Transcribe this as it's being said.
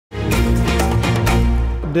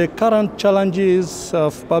The current challenges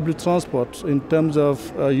of public transport in terms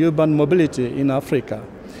of urban mobility in Africa,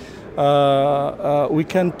 we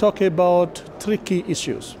can talk about three key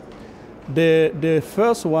issues. The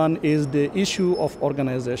first one is the issue of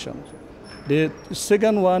organization. The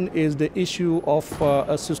second one is the issue of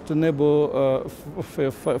a sustainable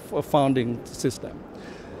funding system.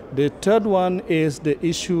 The third one is the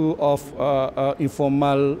issue of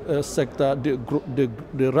informal sector,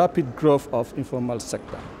 the rapid growth of informal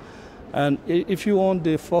sector. And if you want,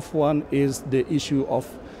 the fourth one is the issue of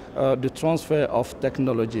the transfer of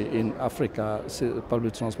technology in Africa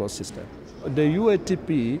public transport system. The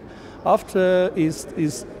UATP, after its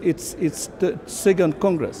second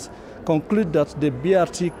Congress, conclude that the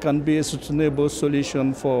BRT can be a sustainable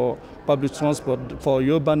solution for public transport for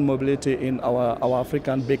urban mobility in our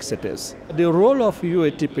African big cities. The role of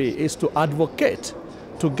UATP is to advocate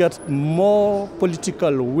to get more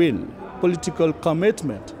political will, political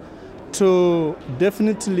commitment to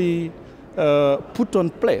definitely put on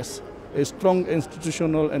place a strong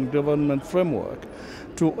institutional and government framework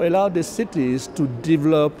to allow the cities to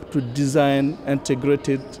develop, to design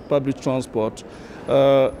integrated public transport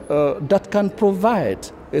that can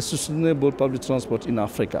provide a sustainable public transport in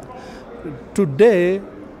Africa. Today,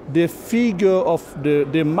 the figure of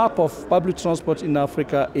the map of public transport in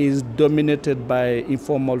Africa is dominated by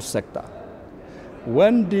informal sector.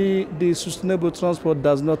 When the sustainable transport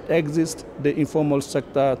does not exist, the informal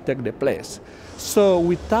sector takes the place. So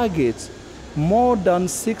we target more than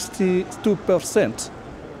 62%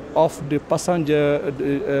 of the passenger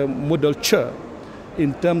modal share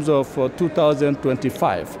in terms of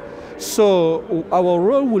 2025. So our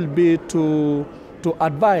role will be to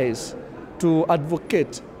advise, to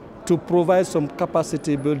advocate, to provide some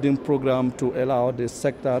capacity building program to allow the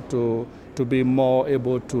sector to be more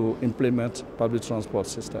able to implement public transport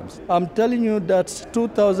systems. I'm telling you that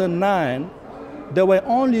 2009, there were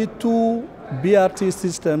only 2 BRT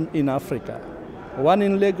systems in Africa, one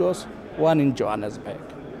in Lagos, one in Johannesburg.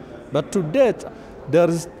 But to date, there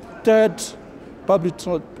is 3rd public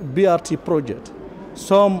BRT project,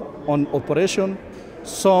 some on operation,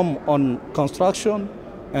 some on construction,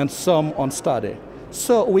 and some on study.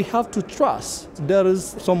 So we have to trust there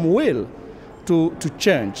is some will to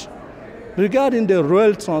change. Regarding the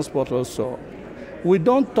rail transport also, we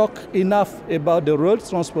don't talk enough about the rail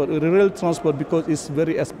transport because it's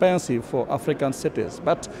very expensive for African cities.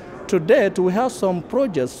 But to date, we have some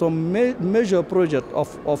projects, some major projects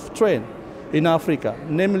of train in Africa,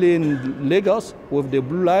 namely in Lagos with the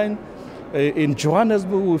Blue Line, in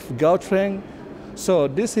Johannesburg with Gautrain. So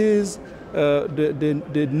this is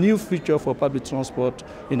the new future for public transport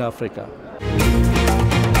in Africa.